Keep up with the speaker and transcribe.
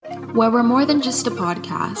where we're more than just a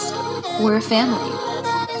podcast, we're a family.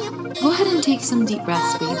 Go ahead and take some deep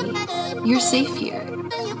breaths, baby. You're safe here.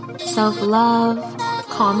 Self-love,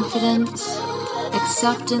 confidence,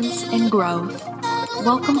 acceptance, and growth.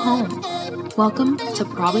 Welcome home. Welcome to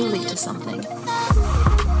Probably Late to Something.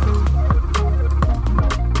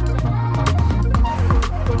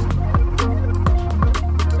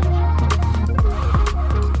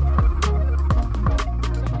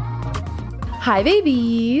 Hi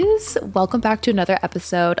babies! Welcome back to another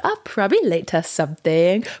episode of Probably Late to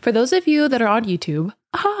Something. For those of you that are on YouTube,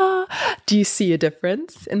 do you see a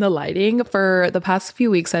difference in the lighting? For the past few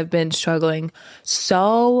weeks, I've been struggling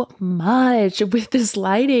so much with this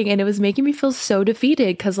lighting, and it was making me feel so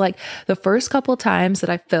defeated because like the first couple times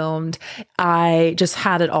that I filmed, I just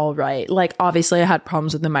had it all right. Like obviously I had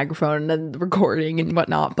problems with the microphone and the recording and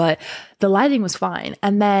whatnot, but the lighting was fine.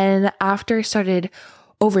 And then after I started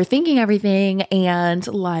overthinking everything and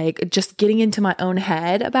like just getting into my own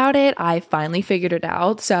head about it, I finally figured it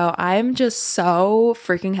out. So I'm just so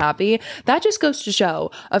freaking happy. That just goes to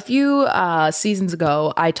show a few seasons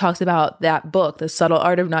ago, I talked about that book, The Subtle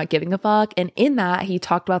Art of Not Giving a Fuck. And in that, he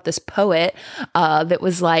talked about this poet that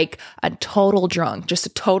was like a total drunk, just a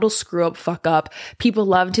total screw up, fuck up. People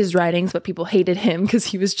loved his writings, but people hated him because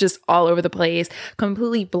he was just all over the place,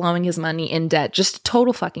 completely blowing his money in debt, just a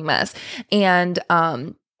total fucking mess. And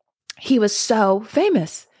he was so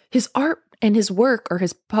famous. His art and his work or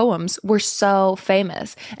his poems were so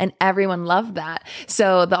famous and everyone loved that.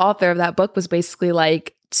 So the author of that book was basically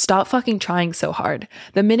like, stop fucking trying so hard.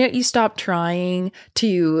 The minute you stop trying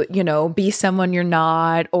to, be someone you're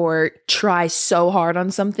not or try so hard on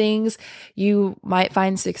some things, you might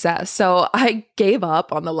find success. So I gave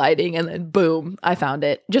up on the lighting and then boom, I found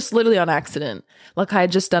it just literally on accident. Like I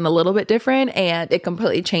had just done a little bit different and it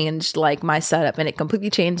completely changed like my setup and it completely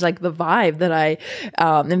changed like the vibe that I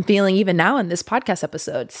am feeling even now in this podcast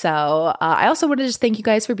episode. So I also want to just thank you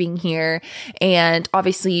guys for being here, and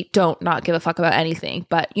obviously don't not give a fuck about anything,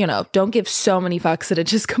 but don't give so many fucks that it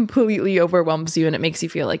just completely overwhelms you and it makes you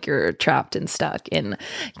feel like you're trapped and stuck in,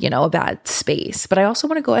 a bad space. But I also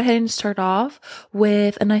want to go ahead and start off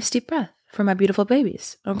with a nice deep breath for my beautiful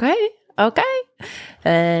babies. Okay.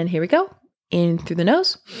 And here we go. In through the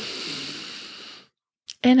nose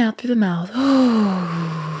and out through the mouth.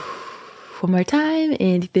 One more time.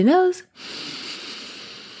 In through the nose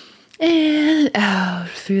and out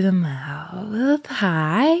through the mouth.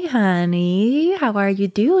 Hi, honey. How are you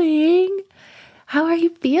doing? How are you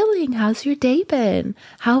feeling? How's your day been?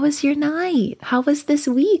 How was your night? How was this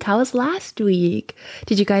week? How was last week?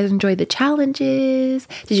 Did you guys enjoy the challenges?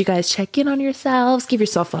 Did you guys check in on yourselves? Give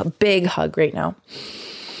yourself a big hug right now.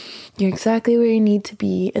 You're exactly where you need to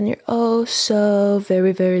be, and you're oh so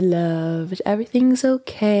very, very loved. Everything's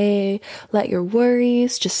okay. Let your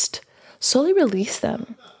worries just slowly release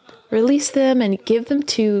them. Release them and give them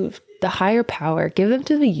to the higher power. Give them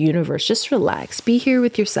to the universe. Just relax. Be here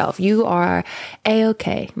with yourself. You are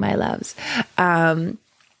A-okay, my loves.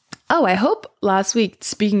 I hope last week,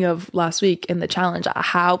 speaking of last week in the challenge,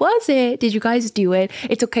 how was it? Did you guys do it?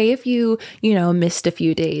 It's okay if you missed a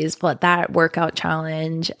few days, but that workout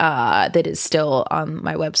challenge that is still on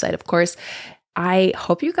my website, of course, I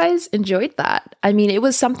hope you guys enjoyed that. I mean, it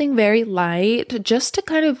was something very light just to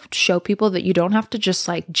kind of show people that you don't have to just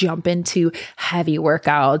like jump into heavy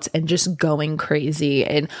workouts and just going crazy.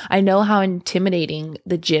 And I know how intimidating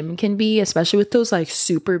the gym can be, especially with those like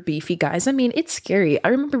super beefy guys. I mean, it's scary. I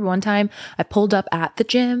remember one time I pulled up at the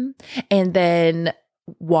gym and then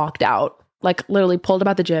walked out. Like literally pulled up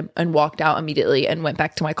at the gym and walked out immediately and went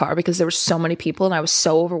back to my car because there were so many people and I was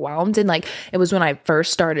so overwhelmed. And like, it was when I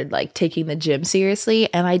first started like taking the gym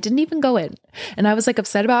seriously and I didn't even go in. And I was like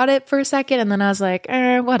upset about it for a second. And then I was like,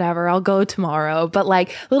 whatever, I'll go tomorrow. But like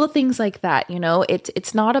little things like that,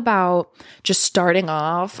 it's not about just starting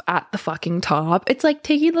off at the fucking top. It's like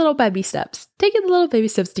taking little baby steps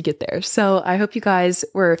to get there. So I hope you guys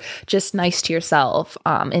were just nice to yourself.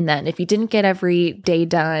 And then if you didn't get every day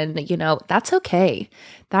done, that's okay.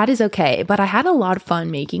 That is okay. But I had a lot of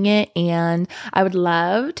fun making it and I would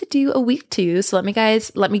love to do a week 2. So let me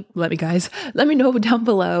know down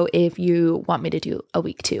below if you want me to do a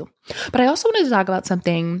week 2. But I also wanted to talk about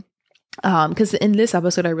something because in this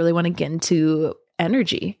episode, I really want to get into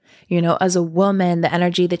energy, as a woman, the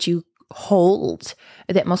energy that you hold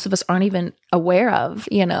that most of us aren't even aware of,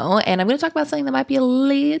 and I'm going to talk about something that might be a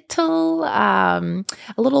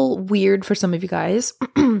little weird for some of you guys.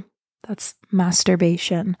 That's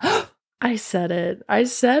masturbation. I said it. I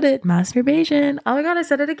said it. Masturbation. Oh my God, I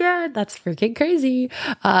said it again. That's freaking crazy.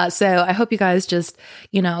 So I hope you guys just,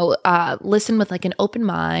 listen with like an open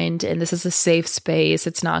mind. And this is a safe space.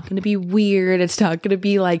 It's not going to be weird. It's not going to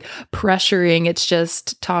be like pressuring. It's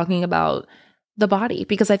just talking about the body.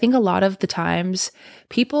 Because I think a lot of the times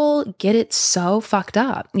people get it so fucked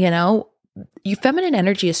up, feminine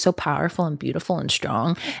energy is so powerful and beautiful and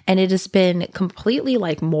strong, and it has been completely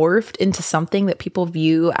like morphed into something that people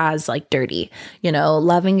view as like dirty.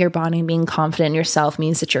 Loving your body and being confident in yourself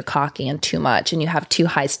means that you're cocky and too much and you have too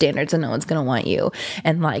high standards and no one's going to want you.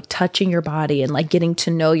 And like touching your body and like getting to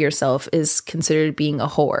know yourself is considered being a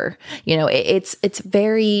whore. It's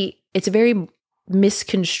very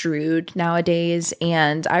misconstrued nowadays,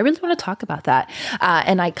 and I really want to talk about that.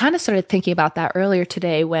 And I kind of started thinking about that earlier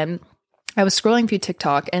today when I was scrolling through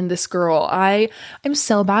TikTok, and this girl, I'm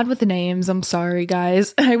so bad with the names. I'm sorry,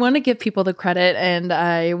 guys. I want to give people the credit, and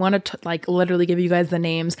I want to like literally give you guys the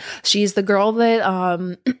names. She's the girl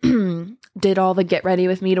that did all the get ready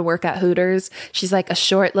with me to work at Hooters. She's like a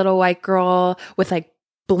short little white girl with like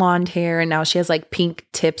blonde hair, and now she has like pink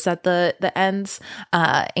tips at the ends,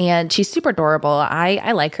 and she's super adorable.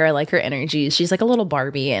 I like her. I like her energy. She's like a little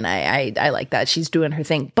Barbie, and I like that. She's doing her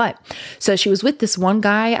thing. But so she was with this one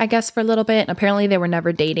guy, I guess, for a little bit, and apparently they were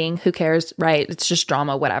never dating. Who cares, right? It's just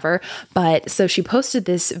drama, whatever. But so she posted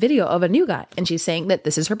this video of a new guy, and she's saying that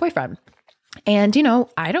this is her boyfriend. And,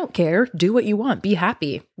 I don't care. Do what you want. Be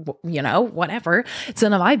happy. Whatever. It's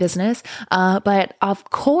none of my business. But of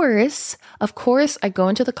course, I go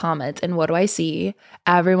into the comments, and what do I see?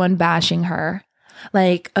 Everyone bashing her.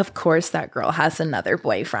 Like, of course, that girl has another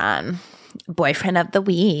boyfriend. Boyfriend of the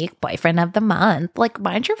week, boyfriend of the month. Like,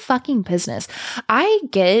 mind your fucking business. I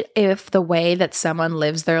get if the way that someone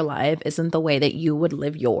lives their life isn't the way that you would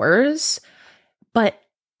live yours, but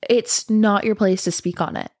it's not your place to speak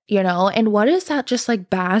on it, And what is that just like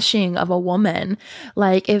bashing of a woman?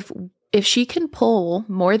 Like if she can pull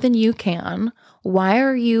more than you can, why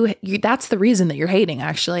are you that's the reason that you're hating,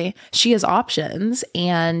 actually. She has options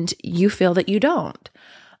and you feel that you don't.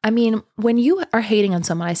 I mean, when you are hating on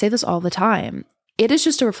someone, I say this all the time, it is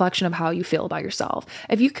just a reflection of how you feel about yourself.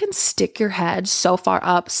 If you can stick your head so far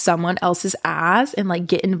up someone else's ass and like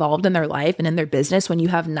get involved in their life and in their business when you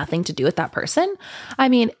have nothing to do with that person, I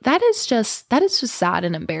mean, that is just sad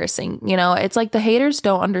and embarrassing. It's like the haters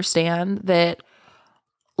don't understand that,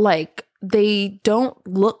 like, they don't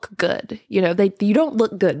look good. You don't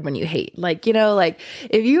look good when you hate. Like,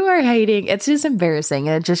 if you are hating, it's just embarrassing.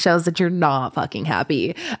 And it just shows that you're not fucking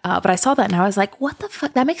happy. But I saw that and I was like, what the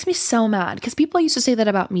fuck? That makes me so mad. Because people used to say that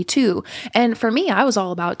about me too. And for me, I was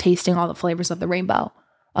all about tasting all the flavors of the rainbow.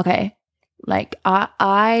 Okay. Like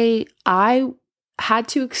I had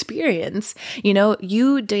to experience,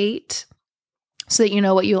 you date so that you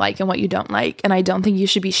know what you like and what you don't like. And I don't think you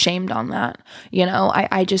should be shamed on that.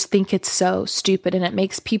 I just think it's so stupid, and it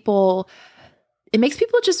makes people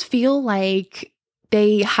just feel like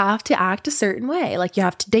they have to act a certain way. Like, you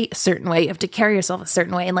have to date a certain way. You have to carry yourself a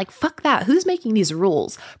certain way. And like, fuck that. Who's making these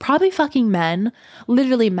rules? Probably fucking men,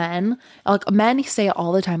 literally men. Like, men say it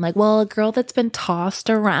all the time. Like, well, a girl that's been tossed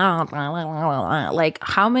around, like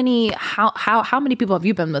how many people have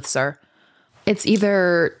you been with, sir? It's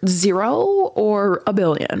either 0 or a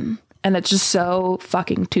billion. And it's just so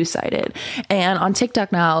fucking two-sided. And on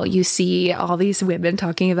TikTok now, you see all these women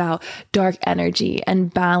talking about dark energy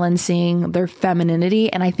and balancing their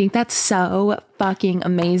femininity. And I think that's so fucking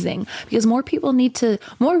amazing, because more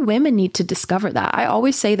women need to discover that. I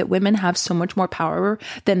always say that women have so much more power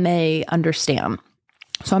than they understand.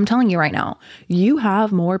 So I'm telling you right now, you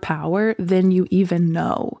have more power than you even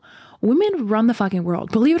know. Women run the fucking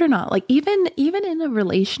world, believe it or not. Like, even in a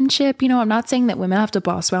relationship, I'm not saying that women have to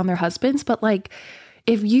boss around their husbands, but like,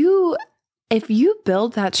 if you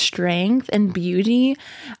build that strength and beauty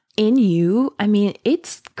in you, I mean,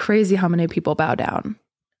 it's crazy how many people bow down.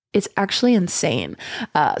 It's actually insane.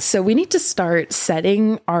 So we need to start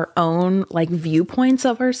setting our own like viewpoints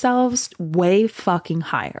of ourselves way fucking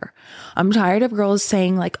higher. I'm tired of girls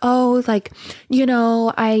saying like, oh, like,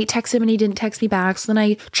 I texted him and he didn't text me back. So then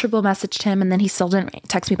I triple messaged him and then he still didn't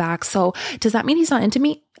text me back. So does that mean he's not into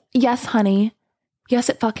me? Yes, honey. Yes,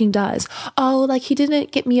 it fucking does. Oh, like, he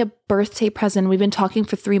didn't get me a birthday present. We've been talking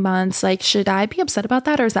for 3 months. Like, should I be upset about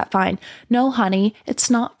that, or is that fine? No, honey, it's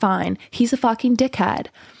not fine. He's a fucking dickhead.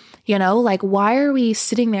 Like, why are we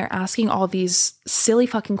sitting there asking all these silly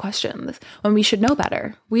fucking questions when we should know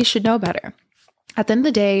better? We should know better. At the end of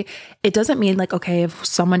the day, it doesn't mean like, okay, if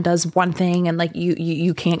someone does one thing and like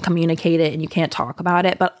you can't communicate it and you can't talk about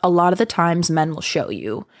it. But a lot of the times men will show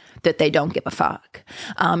you that they don't give a fuck.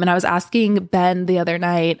 And I was asking Ben the other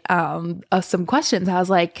night some questions. I was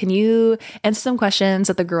like, can you answer some questions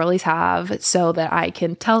that the girlies have so that I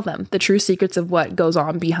can tell them the true secrets of what goes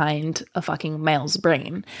on behind a fucking male's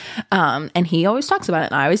brain? And he always talks about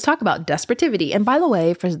it. And I always talk about desperativity. And by the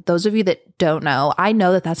way, for those of you that don't know, I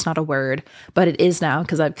know that that's not a word, but it is now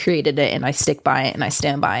because I've created it and I stick by it and I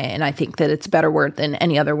stand by it. And I think that it's a better word than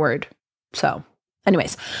any other word. So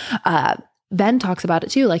anyways, Ben talks about it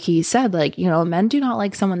too. Like he said, like, you know, men do not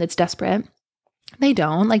like someone that's desperate. They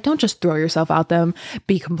don't. Like, don't just throw yourself at them,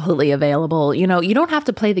 be completely available. You know, you don't have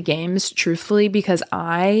to play the games truthfully, because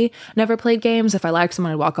I never played games. If I liked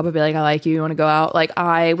someone, I'd walk up and be like, I like you, you want to go out? Like,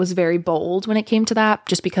 I was very bold when it came to that,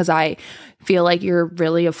 just because I feel like you're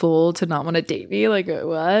really a fool to not want to date me. Like,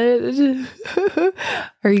 what?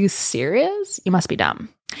 Are you serious? You must be dumb.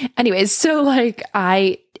 Anyways, so like,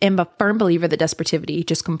 I am a firm believer that desperativity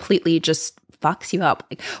just completely just fucks you up.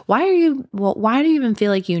 Like, why do you even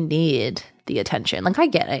feel like you need the attention? Like, I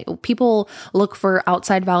get it. People look for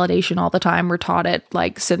outside validation all the time. We're taught it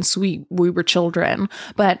like since we were children,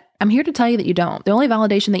 but I'm here to tell you that you don't. The only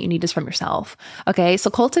validation that you need is from yourself. Okay.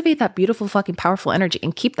 So cultivate that beautiful fucking powerful energy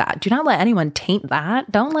and keep that. Do not let anyone taint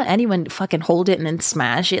that. Don't let anyone fucking hold it and then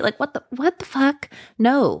smash it. Like, what the fuck?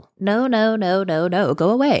 No. Go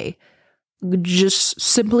away. Just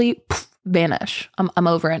simply vanish. I'm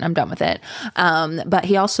over it. I'm done with it. But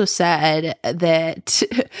he also said that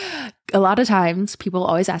a lot of times people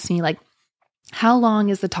always ask me, like, how long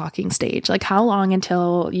is the talking stage? Like, how long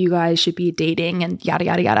until you guys should be dating and yada,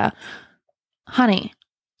 yada, yada. Honey.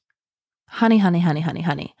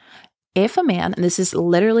 If a man, and this is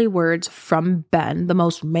literally words from Ben, the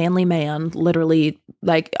most manly man, literally,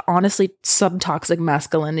 like, honestly, subtoxic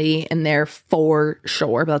masculinity in there for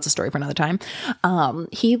sure, but that's a story for another time.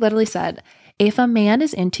 He literally said, if a man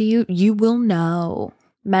is into you, you will know.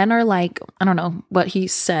 Men are like, I don't know what he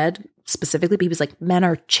said specifically, but he was like, men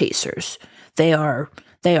are chasers. They are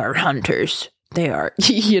hunters. They are,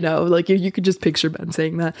 you know, like you could just picture Ben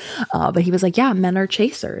saying that. But he was like, yeah, men are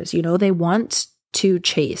chasers. You know, they want to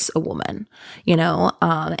chase a woman, you know,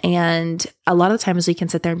 and a lot of times we can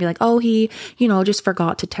sit there and be like, oh, he, you know, just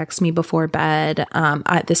forgot to text me before bed.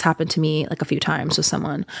 This happened to me like a few times with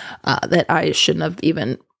someone that I shouldn't have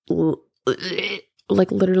even like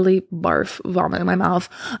literally vomit in my mouth.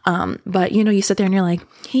 But you know, you sit there and you're like,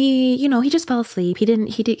 he just fell asleep. He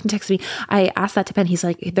didn't text me. I asked that to Ben. He's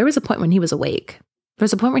like, there was a point when he was awake.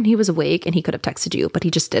 There's a point when he was awake and he could have texted you, but he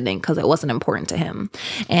just didn't because it wasn't important to him.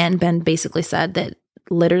 And Ben basically said that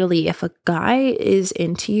literally if a guy is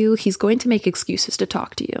into you, he's going to make excuses to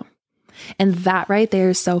talk to you. And that right there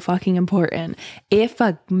is so fucking important. If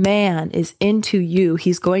a man is into you,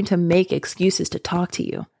 he's going to make excuses to talk to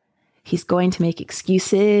you. He's going to make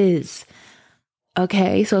excuses.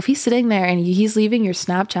 Okay, so if he's sitting there and he's leaving your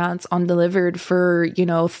Snapchats undelivered for,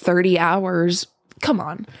 30 hours, come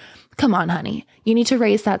on, honey. You need to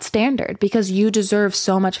raise that standard because you deserve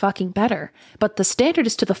so much fucking better. But the standard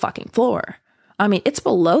is to the fucking floor. I mean, it's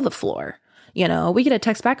below the floor. We get a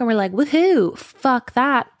text back and we're like, woohoo, fuck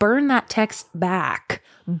that. Burn that text back.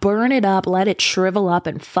 Burn it up. Let it shrivel up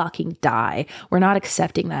and fucking die. We're not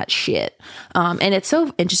accepting that shit. And it's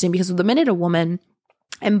so interesting because the minute a woman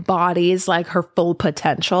embodies like her full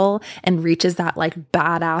potential and reaches that like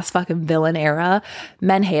badass fucking villain era,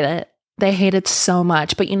 men hate it. They hate it so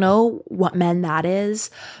much. But you know what men that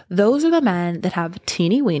is? Those are the men that have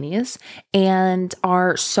teeny weenies and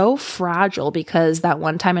are so fragile because that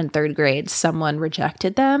one time in third grade, someone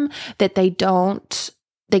rejected them that they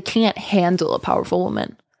can't handle a powerful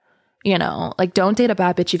woman. Like don't date a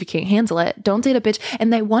bad bitch if you can't handle it. Don't date a bitch.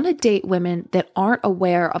 And they want to date women that aren't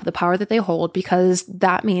aware of the power that they hold because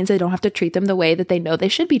that means they don't have to treat them the way that they know they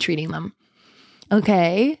should be treating them.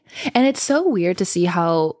 Okay. And it's so weird to see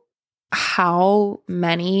how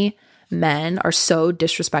many men are so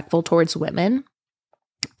disrespectful towards women,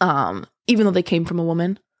 even though they came from a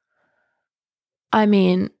woman. I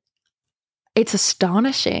mean, it's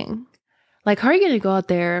astonishing. Like, how are you going to go out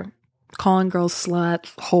there calling girls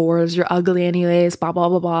sluts, whores, you're ugly anyways, blah, blah,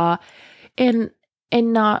 blah, blah, and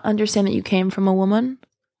not understand that you came from a woman?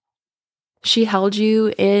 She held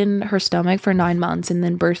you in her stomach for 9 months and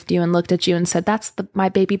then birthed you and looked at you and said, that's my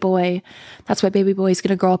baby boy. That's my baby boy. He's going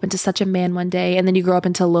to grow up into such a man one day. And then you grow up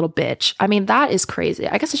into a little bitch. I mean, that is crazy.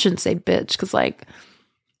 I guess I shouldn't say bitch because like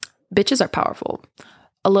bitches are powerful.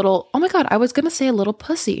 Oh my God, I was going to say a little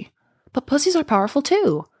pussy, but pussies are powerful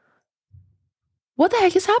too. What the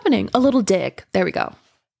heck is happening? A little dick. There we go.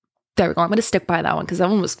 I'm going to stick by that one because that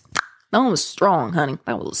one was strong, honey.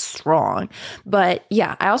 That was strong. But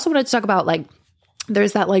yeah, I also wanted to talk about like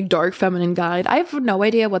there's that like dark feminine guide. I have no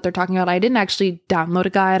idea what they're talking about. I didn't actually download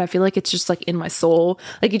a guide. I feel like it's just like in my soul.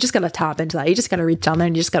 Like you just got to tap into that. You just got to reach down there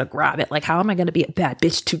and you just got to grab it. Like, how am I going to be a bad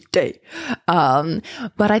bitch today?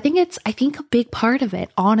 But I think a big part of it,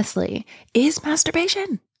 honestly, is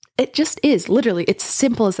masturbation. It just is. Literally, it's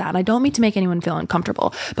simple as that. And I don't mean to make anyone feel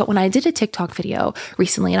uncomfortable. But when I did a TikTok video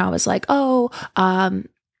recently and I was like, when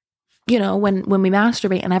we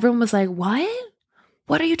masturbate, and everyone was like,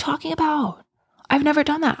 what are you talking about? I've never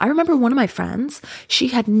done that. I remember one of my friends, she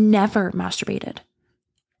had never masturbated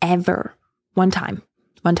ever. One time,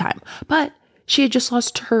 but she had just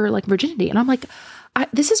lost her like virginity. And I'm like,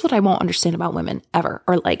 this is what I won't understand about women ever,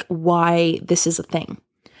 or like why this is a thing.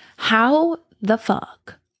 How the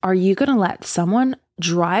fuck are you going to let someone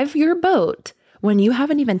drive your boat when you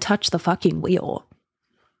haven't even touched the fucking wheel?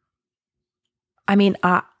 I mean,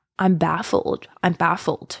 I'm baffled. I'm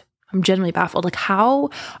genuinely baffled. Like, how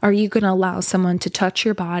are you going to allow someone to touch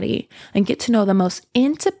your body and get to know the most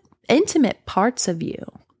intimate parts of you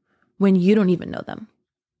when you don't even know them?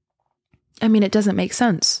 I mean, it doesn't make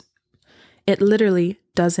sense. It literally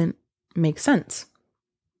doesn't make sense.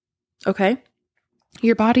 Okay?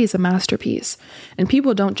 Your body is a masterpiece, and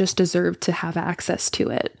people don't just deserve to have access to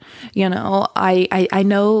it. You know, I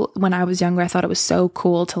know when I was younger, I thought it was so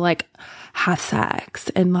cool to like have sex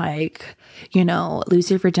and like, you know, lose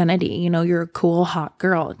your virginity. You know, you're a cool, hot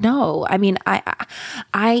girl. No, I mean,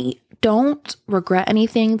 I don't regret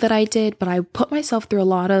anything that I did, but I put myself through a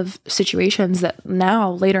lot of situations that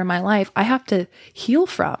now later in my life, I have to heal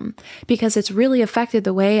from, because it's really affected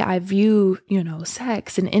the way I view, you know,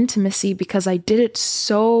 sex and intimacy, because I did it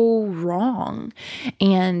so wrong.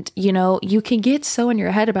 And, you know, you can get so in your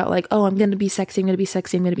head about like, oh, I'm going to be sexy,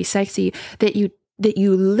 that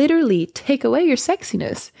you literally take away your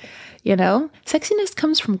sexiness. You know, sexiness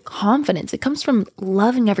comes from confidence. It comes from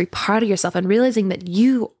loving every part of yourself and realizing that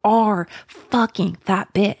you are fucking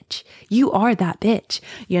that bitch. You are that bitch,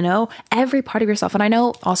 you know, every part of yourself. And I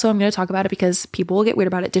know also I'm going to talk about it because people will get weird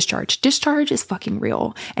about it. Discharge is fucking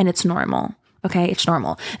real and it's normal. Okay, it's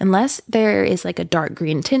normal. Unless there is like a dark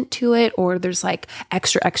green tint to it, or there's like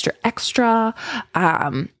extra,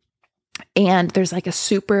 and there's like a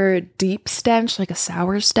super deep stench, like a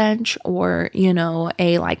sour stench, or, you know,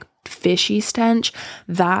 a like fishy stench,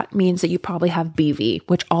 that means that you probably have BV,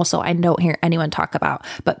 which also I don't hear anyone talk about,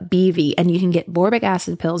 but BV, and you can get boric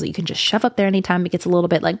acid pills that you can just shove up there anytime it gets a little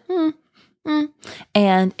bit like,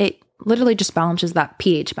 and it literally just balances that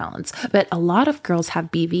pH balance. But a lot of girls have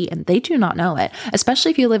BV and they do not know it, especially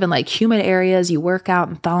if you live in like humid areas, you work out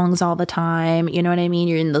in thongs all the time, you know what I mean?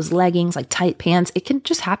 You're in those leggings, like tight pants. It can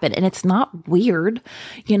just happen, and it's not weird,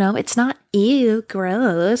 you know, it's not ew,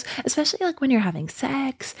 gross, especially like when you're having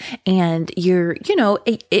sex and you're, you know,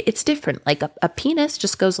 it's different. Like a penis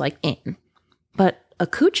just goes like in, but a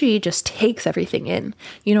coochie just takes everything in,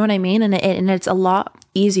 you know what I mean? And it's a lot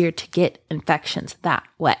easier to get infections that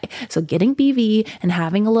way. So getting BV and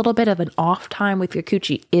having a little bit of an off time with your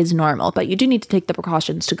coochie is normal, but you do need to take the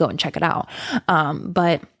precautions to go and check it out.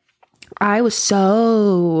 But I was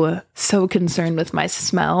so concerned with my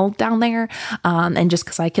smell down there. And just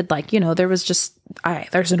cause I could like, you know, there's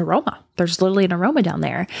an aroma. There's literally an aroma down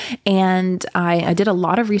there. And I did a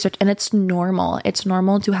lot of research, and it's normal. It's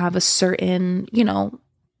normal to have a certain, you know,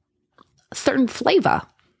 certain flavor,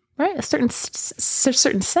 right? A certain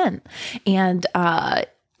scent. And,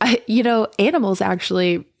 you know, animals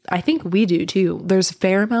actually, I think we do too. There's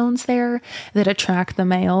pheromones there that attract the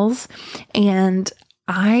males. And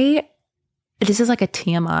this is like a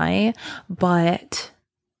TMI, but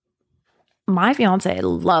my fiance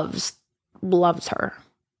loves her,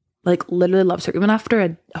 like literally loves her. Even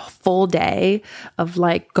after a full day of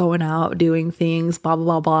like going out, doing things, blah,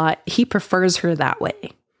 blah, blah, blah, he prefers her that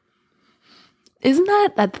way. Isn't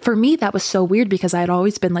that for me, that was so weird, because I had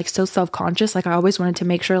always been like so self-conscious. Like I always wanted to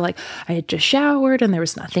make sure like I had just showered and there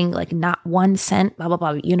was nothing, like not one scent, blah, blah,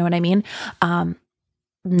 blah. You know what I mean?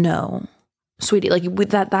 No. Sweetie, like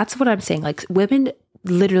with that's what I'm saying. Like women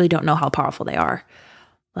literally don't know how powerful they are.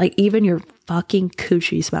 Like even your fucking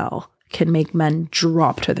coochie smell can make men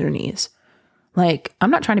drop to their knees. Like,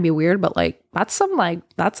 I'm not trying to be weird, but like, that's some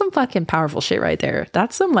fucking powerful shit right there.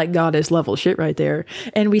 That's some like goddess level shit right there.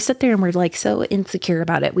 And we sit there and we're like so insecure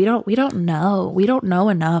about it. We don't know. We don't know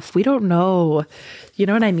enough. We don't know. You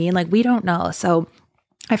know what I mean? Like we don't know. So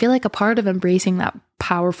I feel like a part of embracing that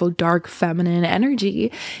powerful, dark, feminine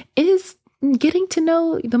energy is getting to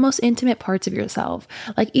know the most intimate parts of yourself.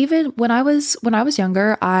 Like even when I was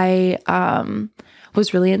younger, I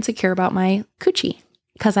was really insecure about my coochie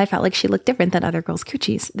because I felt like she looked different than other girls'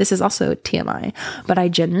 coochies. This is also TMI, but I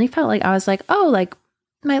genuinely felt like I was like, oh, like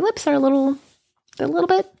my lips are a little they're a little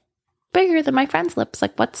bit bigger than my friend's lips.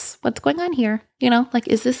 Like, what's going on here? You know, like,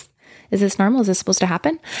 is this normal? Is this supposed to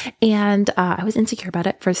happen? And I was insecure about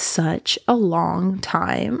it for such a long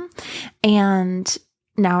time. And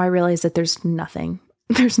now I realize that there's nothing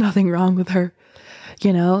wrong with her.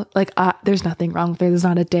 You know, like, there's nothing wrong with her. There's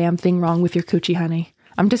not a damn thing wrong with your coochie, honey.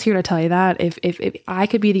 I'm just here to tell you that. If I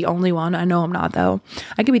could be the only one, I know I'm not though.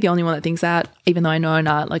 I could be the only one that thinks that, even though I know I'm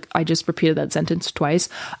not. Like, I just repeated that sentence twice.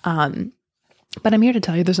 But I'm here to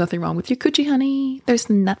tell you there's nothing wrong with your coochie, honey. There's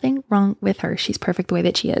nothing wrong with her. She's perfect the way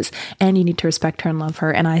that she is. And you need to respect her and love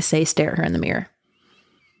her. And I say, stare at her in the mirror.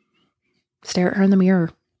 Stare at her in the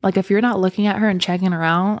mirror. Like, if you're not looking at her and checking her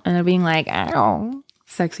out and being like, oh,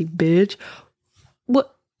 sexy bitch.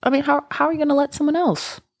 What? I mean, how are you going to let someone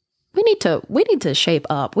else? We need to shape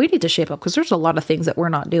up. We need to shape up because there's a lot of things that we're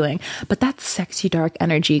not doing. But that sexy dark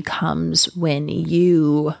energy comes when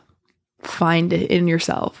you find it in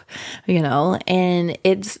yourself, you know, and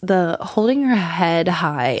it's the holding your head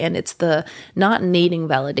high, and it's the not needing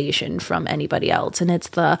validation from anybody else. And it's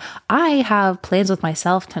the, I have plans with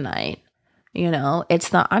myself tonight. You know, it's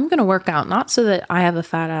the, I'm going to work out, not so that I have a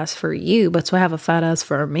fat ass for you, but so I have a fat ass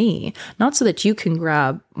for me, not so that you can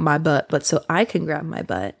grab my butt, but so I can grab my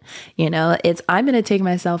butt. You know, it's, I'm going to take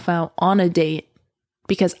myself out on a date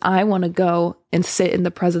because I want to go and sit in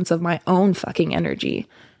the presence of my own fucking energy.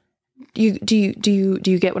 Do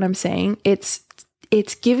you get what I'm saying? It's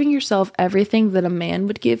giving yourself everything that a man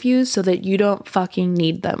would give you so that you don't fucking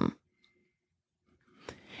need them.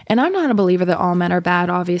 And I'm not a believer that all men are bad,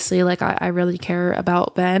 obviously. Like, I really care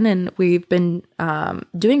about Ben, and we've been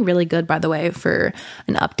doing really good, by the way, for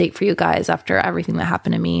an update for you guys after everything that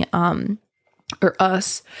happened to me, or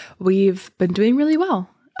us. We've been doing really well.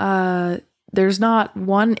 There's not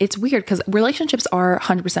one, it's weird because relationships are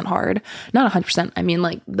 100% hard. Not 100%. I mean,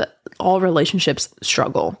 like, all relationships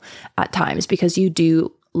struggle at times because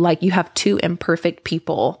you have two imperfect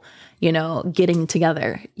people, you know, getting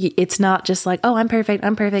together. It's not just like, oh, I'm perfect.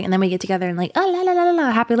 And then we get together and like, oh, la, la, la,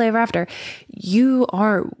 la, happily ever after. You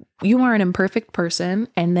are an imperfect person.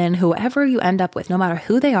 And then whoever you end up with, no matter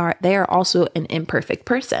who they are also an imperfect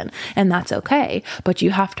person. And that's okay. But you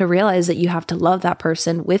have to realize that you have to love that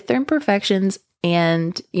person with their imperfections.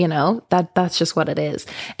 And, you know, that's just what it is.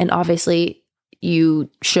 And obviously you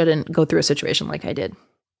shouldn't go through a situation like I did.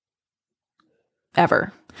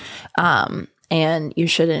 Ever. And you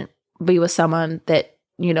shouldn't be with someone that,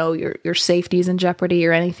 you know, your safety is in jeopardy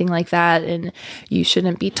or anything like that. And you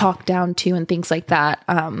shouldn't be talked down to and things like that.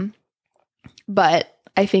 But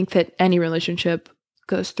I think that any relationship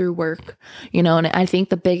goes through work, you know, and I think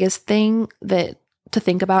the biggest thing that to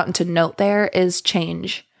think about and to note there is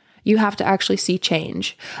change. You have to actually see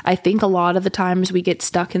change. I think a lot of the times we get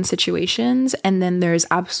stuck in situations and then there's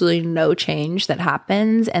absolutely no change that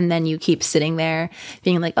happens. And then you keep sitting there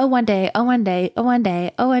being like, oh, one day, where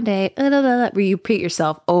you repeat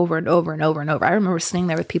yourself over and over and over and over. I remember sitting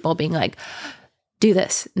there with people being like, do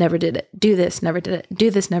this, never did it. Do this, never did it.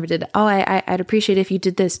 Do this, never did it. Oh, I'd appreciate it if you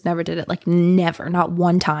did this, never did it. Like, never, not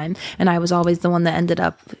one time. And I was always the one that ended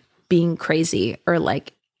up being crazy or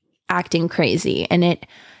like acting crazy. And it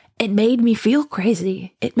made me feel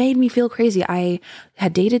crazy. I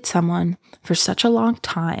had dated someone for such a long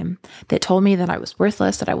time that told me that I was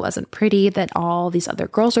worthless, that I wasn't pretty, that all these other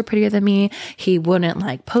girls are prettier than me. He wouldn't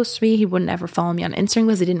like post me. He wouldn't ever follow me on Instagram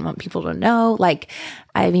because he didn't want people to know. Like,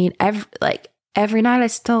 I mean, every night I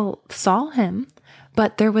still saw him,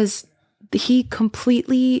 but he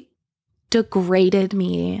completely degraded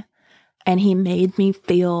me and he made me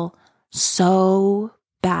feel so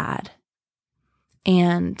bad.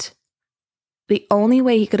 And the only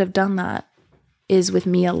way he could have done that is with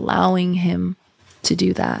me allowing him to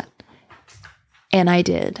do that. And I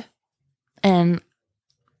did. And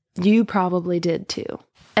you probably did too.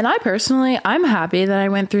 And I'm happy that I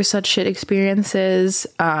went through such shit experiences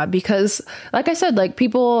because, like I said, like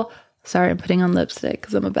people, sorry, I'm putting on lipstick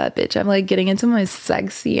because I'm a bad bitch. I'm like getting into my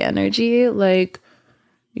sexy energy. Like,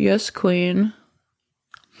 yes, queen.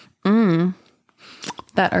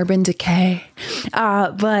 That Urban Decay.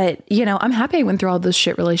 But, you know, I'm happy I went through all those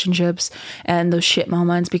shit relationships and those shit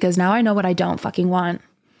moments because now I know what I don't fucking want.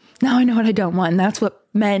 Now I know what I don't want. And that's what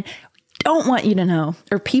men don't want you to know.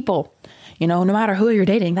 Or people, you know, no matter who you're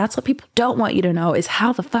dating, that's what people don't want you to know is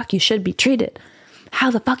how the fuck you should be treated. How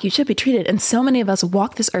the fuck you should be treated. And so many of us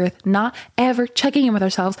walk this earth not ever checking in with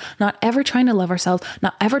ourselves, not ever trying to love ourselves,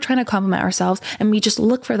 not ever trying to compliment ourselves. And we just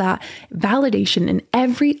look for that validation in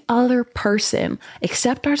every other person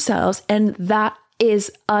except ourselves. And that is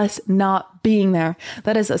us not being there.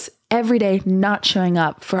 That is us every day not showing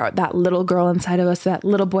up for that little girl inside of us, that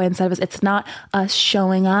little boy inside of us. It's not us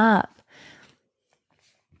showing up.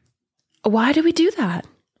 why do we do that?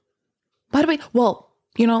 Why do we, well,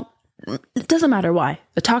 it doesn't matter why.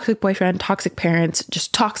 A toxic boyfriend, toxic parents,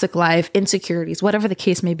 just toxic life, insecurities, whatever the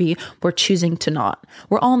case may be, we're choosing to not.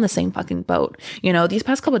 We're all in the same fucking boat. These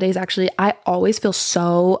past couple of days, actually, I always feel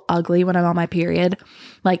so ugly when I'm on my period.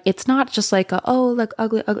 Like, it's not just like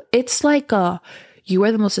ugly. It's like you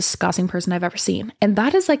are the most disgusting person I've ever seen. And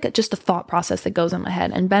that is like just a thought process that goes in my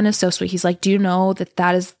head. And Ben is so sweet. He's like, do you know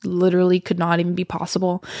that is literally could not even be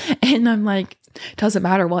possible? And I'm like, it doesn't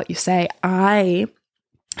matter what you say. I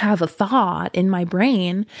have a thought in my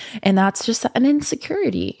brain, and that's just an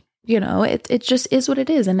insecurity. It just is what it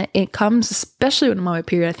is. And it comes, especially when I'm on my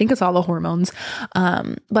period. I think it's all the hormones.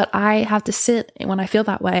 But I have to sit, when I feel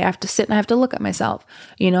that way, I have to sit and I have to look at myself.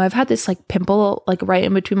 I've had this like pimple, like right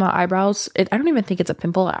in between my eyebrows. I don't even think it's a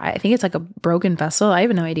pimple. I think it's like a broken vessel. I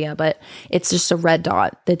have no idea, but it's just a red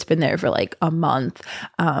dot that's been there for like a month.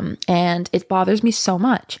 And it bothers me so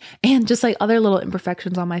much. And just like other little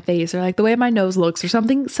imperfections on my face, or like the way my nose looks, or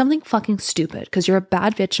something fucking stupid, because you're a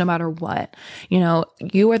bad bitch no matter what.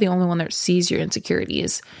 You are the only one that sees your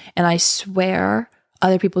insecurities. And I swear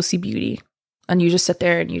other people see beauty, and you just sit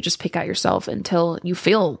there and you just pick at yourself until you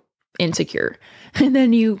feel insecure. And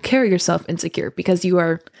then you carry yourself insecure because you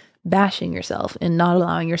are bashing yourself and not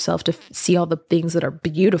allowing yourself to see all the things that are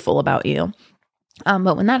beautiful about you.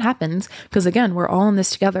 But when that happens, because again, we're all in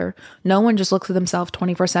this together, no one just looks at themselves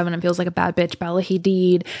 24/7 and feels like a bad bitch. Bella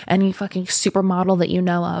Hadid, any fucking supermodel that you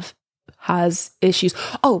know of, has issues.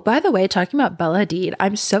 Oh, by the way, talking about Bella Hadid,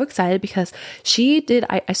 I'm so excited because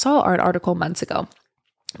I saw an article months ago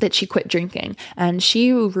that she quit drinking, and she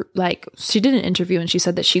did an interview and she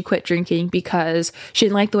said that she quit drinking because she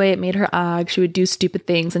didn't like the way it made her act. She would do stupid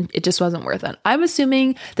things and it just wasn't worth it. I'm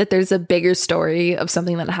assuming that there's a bigger story of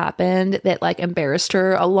something that happened that like embarrassed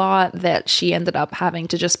her a lot, that she ended up having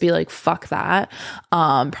to just be like, fuck that.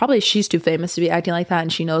 Probably she's too famous to be acting like that,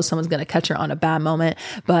 and she knows someone's going to catch her on a bad moment.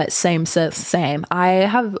 But same sis, same. I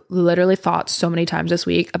have literally thought so many times this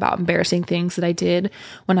week about embarrassing things that I did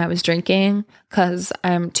when I was drinking, because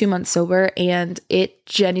I'm 2 months sober, and it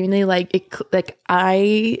genuinely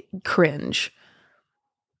I cringe.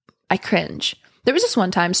 There was this one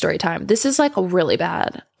time, story time. This is like really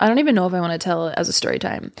bad. I don't even know if I want to tell it as a story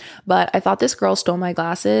time, but I thought this girl stole my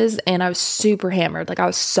glasses, and I was super hammered. Like I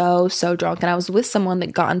was so drunk, and I was with someone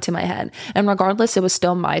that got into my head. And regardless, it was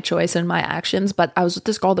still my choice and my actions, but I was with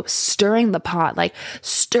this girl that was stirring the pot.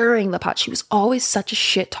 She was always such a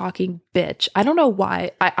shit talking bitch. I don't know why.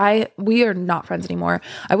 We are not friends anymore.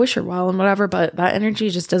 I wish her well and whatever, but that energy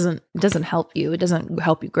just doesn't help you. It doesn't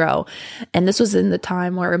help you grow. And this was in the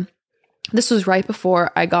time where, this was right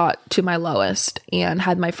before I got to my lowest and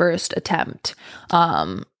had my first attempt.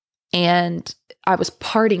 And I was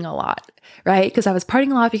partying a lot, right? Because I was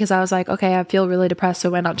partying a lot because I was like, okay, I feel really depressed,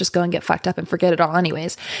 so why not just go and get fucked up and forget it all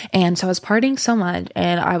anyways? And so I was partying so much,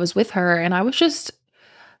 and I was with her, and I was just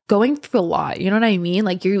going through a lot. You know what I mean?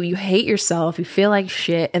 Like you hate yourself, you feel like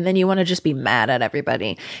shit, and then you want to just be mad at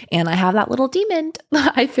everybody. And I have that little demon.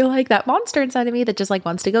 I feel like that monster inside of me that just like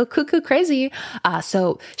wants to go cuckoo crazy.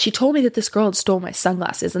 So she told me that this girl had stole my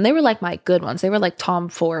sunglasses, and they were like my good ones. They were like Tom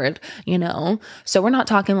Ford, So we're not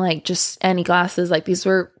talking like just any glasses. Like these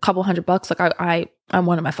were a couple $100. Like I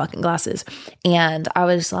wanted my fucking glasses. And I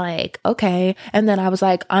was like, okay. And then I was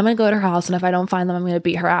like, I'm going to go to her house, and if I don't find them, I'm going to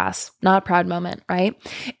beat her ass. Not a proud moment, right?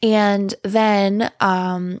 And then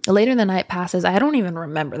later the night passes. I don't even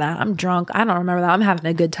remember that. I'm drunk. I don't remember that. I'm having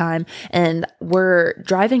a good time. And we're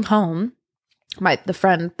driving home. The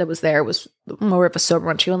friend that was there was more of a sober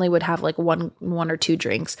one. She only would have like one or two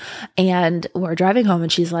drinks. And we're driving home,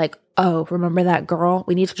 and she's like, oh, remember that girl?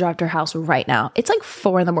 We need to drive to her house right now. It's like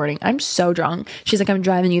 4 a.m. I'm so drunk. She's like, I'm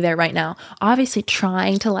driving you there right now. Obviously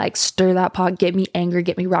trying to like stir that pot, get me angry,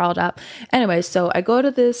 get me riled up. Anyway, so I go to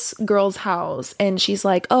this girl's house, and she's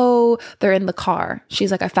like, oh, they're in the car. She's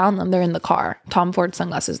like, I found them. They're in the car. Tom Ford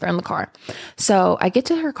sunglasses. They're in the car. So I get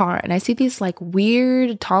to her car, and I see these like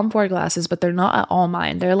weird Tom Ford glasses, but they're not at all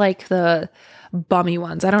mine. They're like the bummy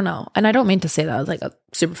ones. I don't know. And I don't mean to say that as like a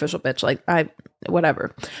superficial bitch. Like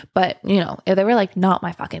whatever. But they were like not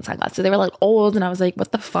my fucking sunglasses. They were like old, and I was like,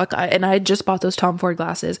 what the fuck? And I just bought those Tom Ford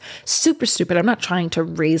glasses. Super stupid. I'm not trying to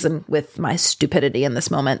reason with my stupidity in this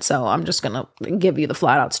moment. So I'm just going to give you the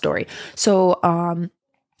flat out story. So,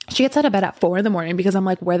 she gets out of bed at 4 a.m. because I'm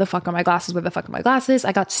like, where the fuck are my glasses? Where the fuck are my glasses?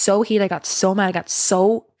 I got so heated. I got so mad. I got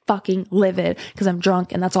so fucking livid because I'm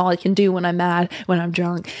drunk, and that's all I can do when I'm mad, when I'm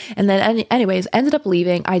drunk. And then anyways, ended up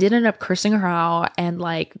leaving. I did end up cursing her out and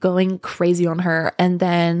like going crazy on her. And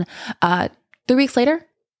then 3 weeks later,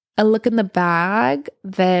 I look in the bag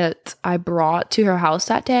that I brought to her house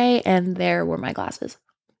that day, and there were my glasses.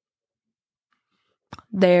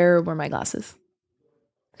 There were my glasses.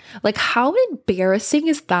 Like, how embarrassing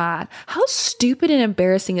is that? How stupid and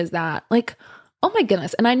embarrassing is that? Like, oh my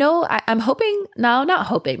goodness. And I know I'm hoping, no, not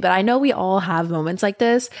hoping, but I know we all have moments like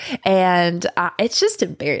this. And it's just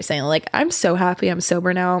embarrassing. Like, I'm so happy I'm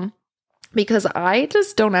sober now because I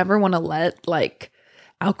just don't ever want to let like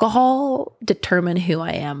alcohol determine who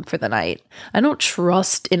I am for the night. I don't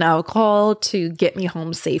trust in alcohol to get me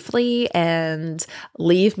home safely and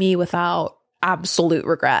leave me without absolute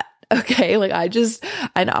regret. Okay, like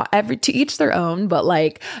I know to each their own, but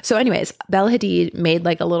like, so anyways, Bella Hadid made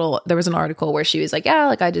like there was an article where she was like, yeah,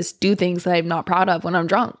 like I just do things that I'm not proud of when I'm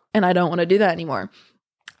drunk and I don't want to do that anymore.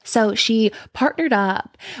 So she partnered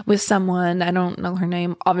up with someone, I don't know her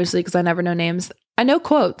name, obviously, because I never know names. I know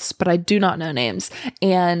quotes, but I do not know names.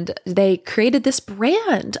 And they created this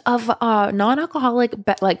brand of non-alcoholic,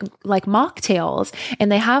 like mocktails. And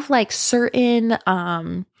they have like certain,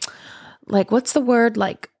 like what's the word?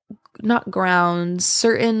 Like, not grounds,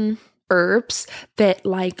 certain herbs that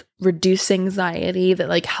like reduce anxiety, that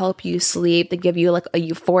like help you sleep, that give you like a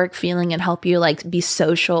euphoric feeling and help you like be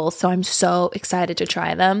social. So I'm so excited to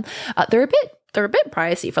try them. They're a bit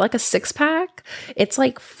pricey for like a 6-pack. It's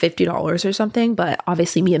like $50 or something, but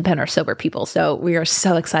obviously me and Ben are sober people, so we are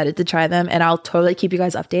so excited to try them, and I'll totally keep you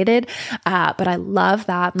guys updated. But I love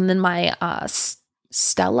that. And then my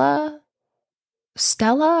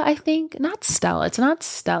Stella, I think. Not Stella. It's not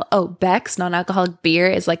Stella. Oh, Beck's non-alcoholic beer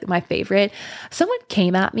is like my favorite. Someone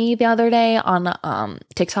came at me the other day on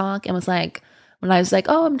TikTok and was like, when I was like,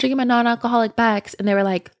 oh, I'm drinking my non-alcoholic Beck's, and they were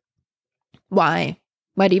like, why?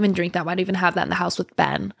 Why do you even drink that? Why do you even have that in the house with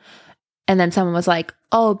Ben? And then someone was like,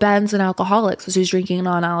 oh, Ben's an alcoholic, so she's drinking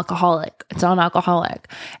non-alcoholic. It's non-alcoholic.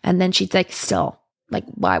 And then she's like, still, like,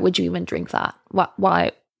 why would you even drink that?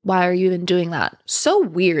 Why are you even doing that? So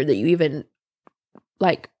weird that you even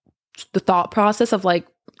like the thought process of like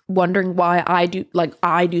wondering why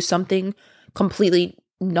I do something completely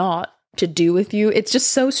not to do with you. It's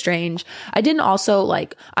just so strange. I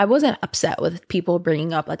wasn't upset with people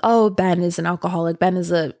bringing up like, oh, Ben is an alcoholic, Ben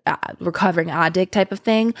is a recovering addict type of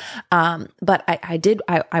thing. But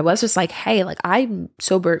I was just like, hey, like I'm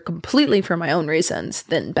sober completely for my own reasons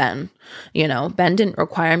than Ben. You know, Ben didn't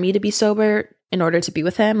require me to be sober in order to be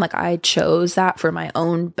with him. Like I chose that for my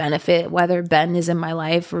own benefit, whether Ben is in my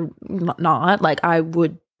life or not. Like I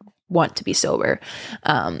would want to be sober.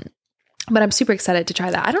 But I'm super excited to try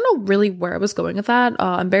that. I don't know really where I was going with that.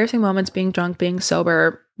 Embarrassing moments, being drunk, being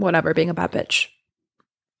sober, whatever, being a bad bitch.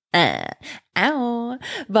 Ow.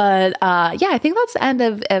 But yeah, I think that's the end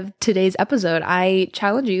of today's episode. I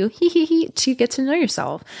challenge you to get to know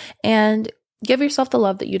yourself and give yourself the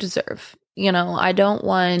love that you deserve. You know, I don't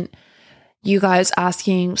want you guys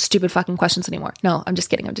asking stupid fucking questions anymore. No, I'm just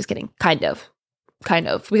kidding. Kind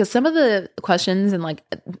of, because some of the questions and like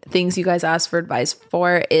things you guys ask for advice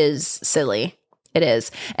for is silly. It is.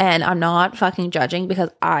 And I'm not fucking judging because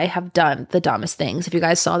I have done the dumbest things. If you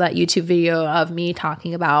guys saw that YouTube video of me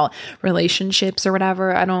talking about relationships or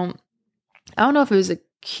whatever, I don't know if it was a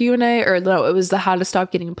Q&A or no, it was the how to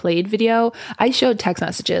stop getting played video. I showed text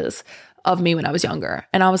messages of me when I was younger,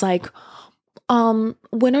 and I was like,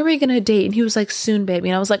 when are we gonna date? And he was like, soon, baby.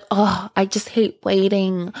 And I was like, oh, I just hate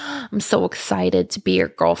waiting. I'm so excited to be your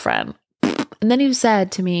girlfriend. And then he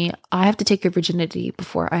said to me, I have to take your virginity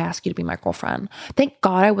before I ask you to be my girlfriend. Thank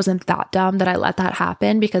God I wasn't that dumb that I let that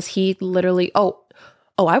happen, because he literally,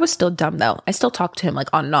 I was still dumb though. I still talked to him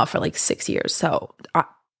like on and off for like 6 years. So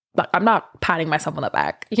I'm not patting myself on the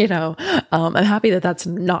back, you know. I'm happy that that's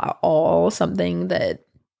not all something that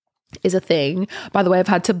is a thing. By the way, I've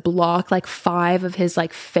had to block like 5 of his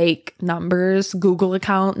like fake numbers, Google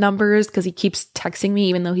account numbers, because he keeps texting me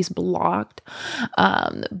even though he's blocked.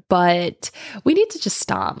 But we need to just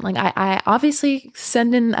stop. Like I obviously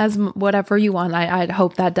send in as whatever you want. I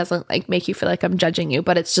hope that doesn't like make you feel like I'm judging you,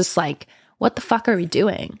 but it's just like, what the fuck are we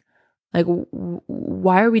doing? Like,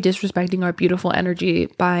 why are we disrespecting our beautiful energy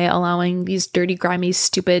by allowing these dirty, grimy,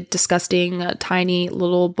 stupid, disgusting, tiny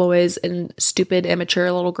little boys and stupid,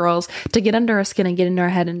 immature little girls to get under our skin and get into our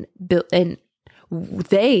head and build, and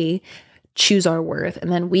they choose our worth,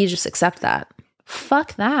 and then we just accept that?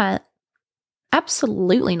 Fuck that.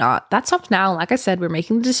 Absolutely not. That stops now. Like I said, we're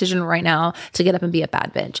making the decision right now to get up and be a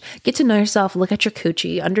bad bitch. Get to know yourself, look at your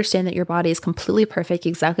coochie, understand that your body is completely perfect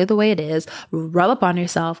exactly the way it is, rub up on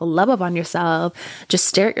yourself, love up on yourself, just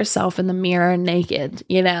stare at yourself in the mirror naked,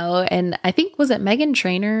 you know? And I think, was it Meghan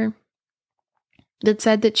Trainor that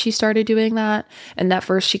said that she started doing that, and that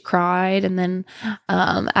first she cried, and then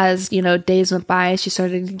as you know, days went by, she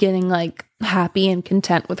started getting like happy and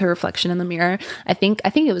content with her reflection in the mirror. I think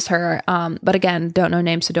it was her, but again, don't know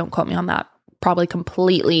names, so don't quote me on that. probably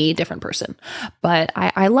completely different person. But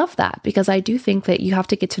I love that because I do think that you have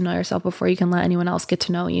to get to know yourself before you can let anyone else get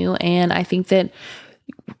to know you. And I think that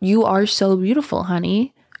you are so beautiful,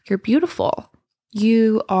 honey. You're beautiful.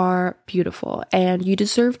 You are beautiful and you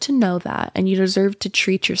deserve to know that and you deserve to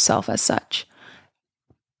treat yourself as such.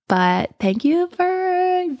 But thank you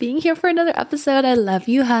for being here for another episode. I love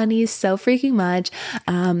you, honey, so freaking much.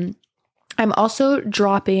 I'm also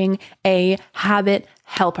dropping a habit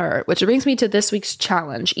helper, which brings me to this week's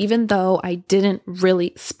challenge, even though I didn't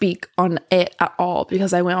really speak on it at all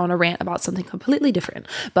because I went on a rant about something completely different.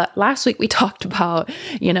 But last week we talked about,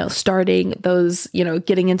 starting those,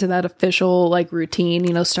 getting into that official like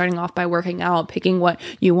routine, starting off by working out, picking what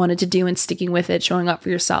you wanted to do and sticking with it, showing up for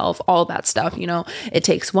yourself, all that stuff. It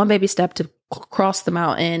takes one baby step to cross the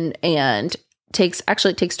mountain and takes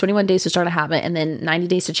 21 days to start a habit and then 90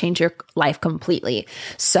 days to change your life completely.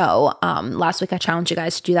 So last week I challenged you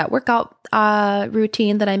guys to do that workout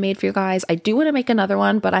routine that I made for you guys. I do want to make another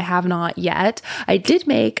one, but I have not yet. I did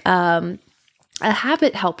make a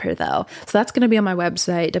habit helper though. So that's going to be on my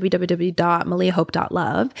website,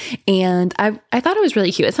 www.maliahope.love. And I thought it was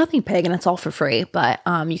really cute. It's nothing big and it's all for free, but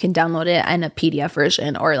you can download it in a PDF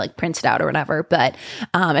version or like print it out or whatever. But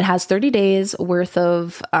it has 30 days worth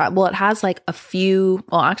of, it has like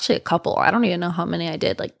actually a couple. I don't even know how many I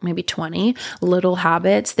did, like maybe 20 little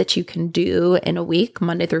habits that you can do in a week,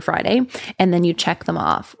 Monday through Friday. And then you check them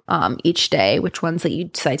off each day, which ones that you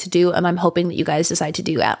decide to do. And I'm hoping that you guys decide to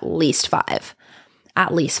do at least five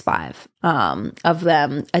of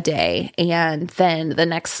them a day. And then the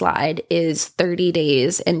next slide is 30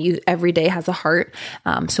 days and every day has a heart.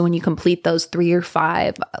 So when you complete those 3 or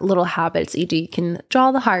 5 little habits you do, you can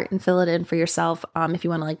draw the heart and fill it in for yourself. If you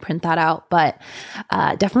want to like print that out, but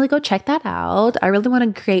definitely go check that out. I really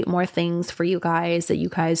want to create more things for you guys that you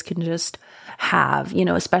guys can just have,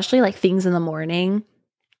 especially like things in the morning.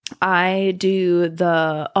 I do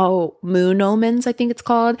the moon omens, I think it's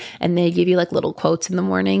called, and they give you like little quotes in the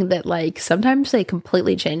morning that like sometimes they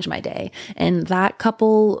completely change my day. And that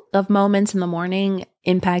couple of moments in the morning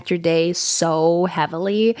impact your day so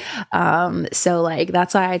heavily. So like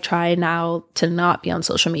that's why I try now to not be on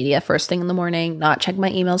social media first thing in the morning, not check my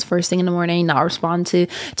emails first thing in the morning, not respond to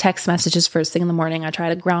text messages first thing in the morning. I try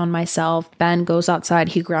to ground myself. Ben goes outside,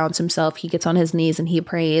 he grounds himself, he gets on his knees and he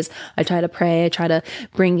prays. I try to pray, I try to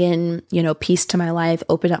bring in, peace to my life,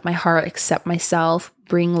 open up my heart, accept myself,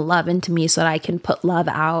 bring love into me so that I can put love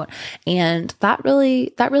out. And that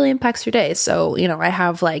really impacts your day. So, I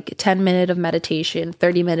have like 10 minutes of meditation,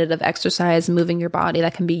 30 minutes of exercise, moving your body.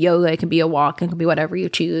 That can be yoga. It can be a walk. It can be whatever you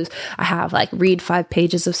choose. I have like read 5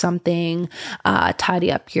 pages of something,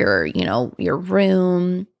 tidy up your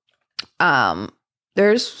room.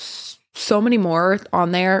 There's so many more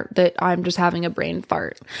on there that I'm just having a brain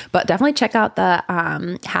fart, but definitely check out the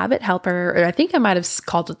habit helper, or I think I might have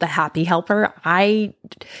called it the happy helper.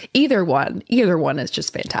 Either one is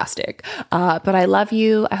just fantastic. But I love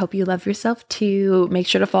you. I hope you love yourself too. Make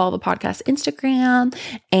sure to follow the podcast Instagram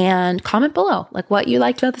and comment below, like what you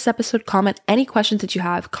liked about this episode. Comment any questions that you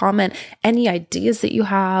have, comment any ideas that you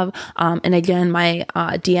have. And again, my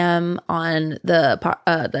DM on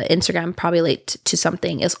the Instagram, probably late to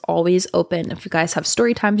something, is always open. If you guys have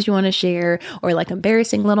story times you want to share or like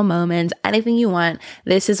embarrassing little moments, anything you want,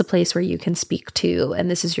 this is a place where you can speak to, and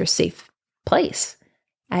this is your safe place.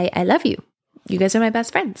 I love you. You guys are my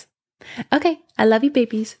best friends. Okay. I love you,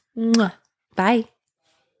 babies. Mwah. Bye.